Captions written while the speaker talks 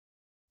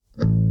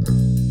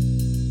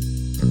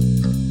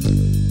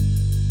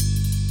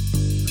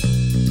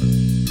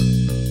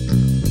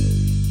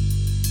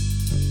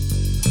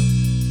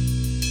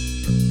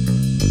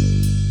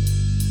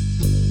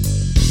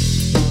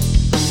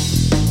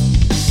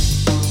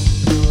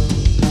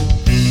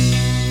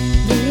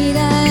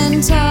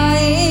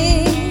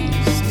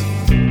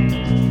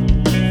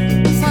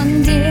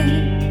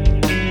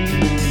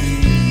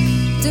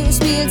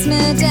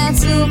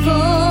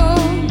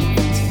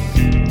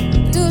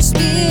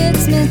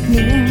nichts mit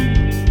mir.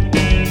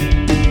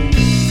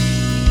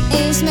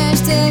 Ich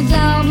möchte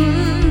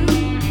glauben,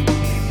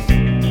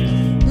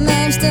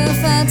 möchte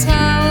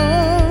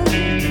vertrauen,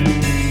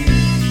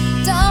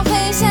 doch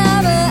ich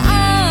habe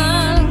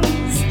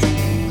Angst,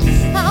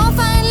 auf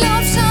ein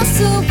Luftschloss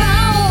zu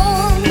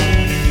bauen.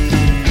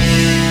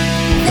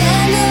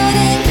 Wenn du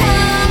den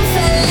Kampf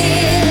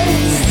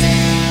verlierst,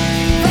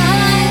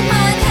 weint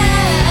mein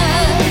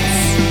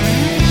Herz.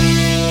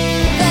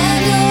 Wenn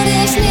du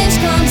dich nicht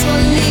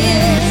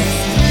kontrollierst,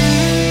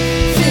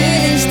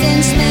 fühl ich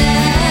den Schmerz.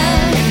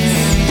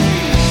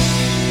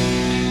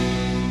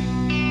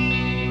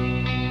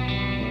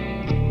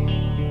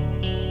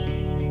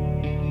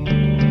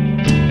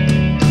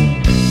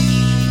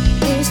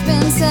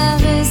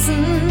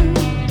 Zerrissen,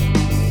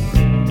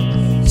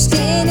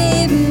 steh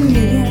neben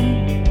mir.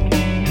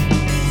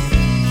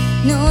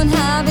 Nun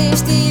hab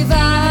ich die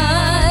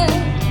Wahl,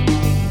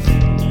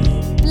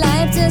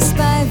 bleibt es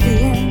bei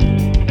dir?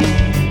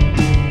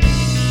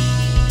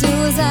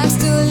 Du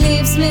sagst, du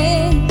liebst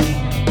mich,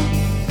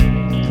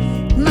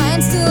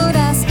 meinst du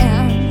das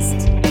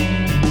ernst?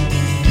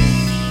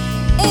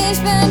 Ich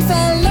bin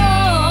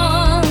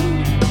verloren,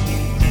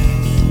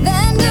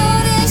 wenn du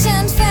dich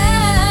entfernst.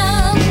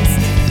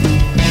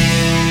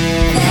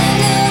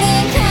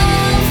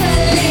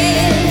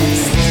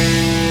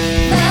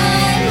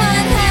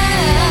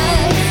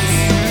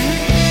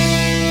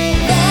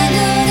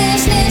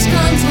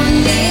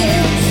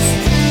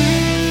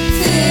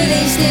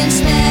 Den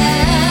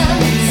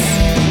Schmerz.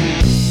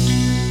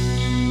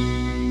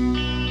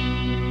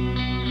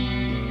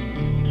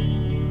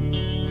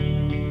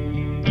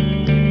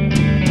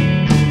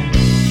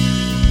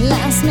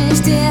 Lass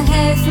mich dir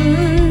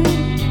helfen,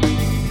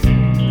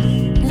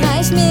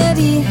 reich mir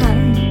die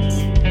Hand.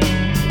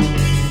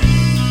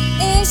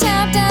 Ich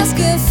hab das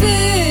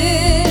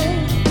Gefühl,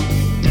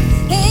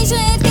 ich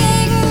red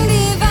gegen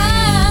die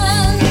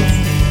Wand.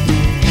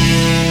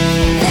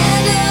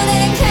 Wenn du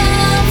den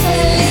Kampf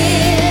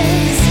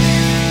verlierst,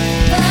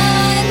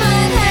 weint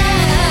mein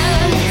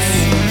Herz.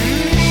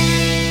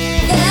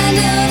 Wenn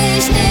du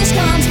dich nicht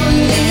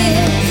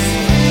kontrollierst,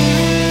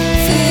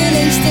 fühl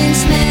ich den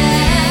Schmerz.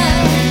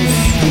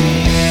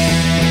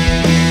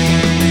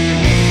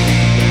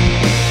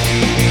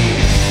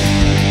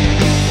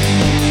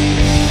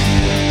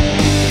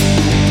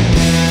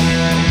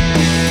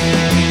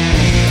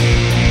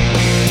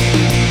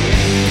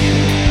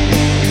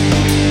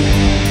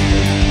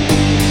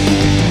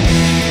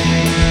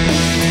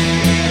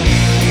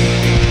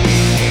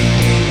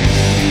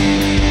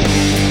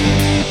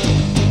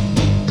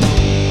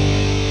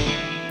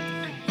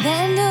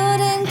 Wenn du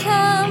den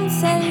Kampf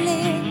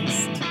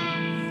verlierst,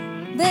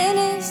 bin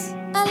ich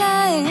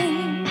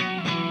allein.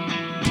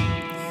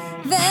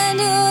 Wenn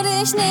du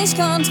dich nicht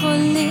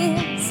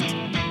kontrollierst,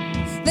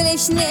 will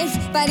ich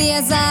nicht bei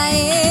dir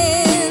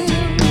sein.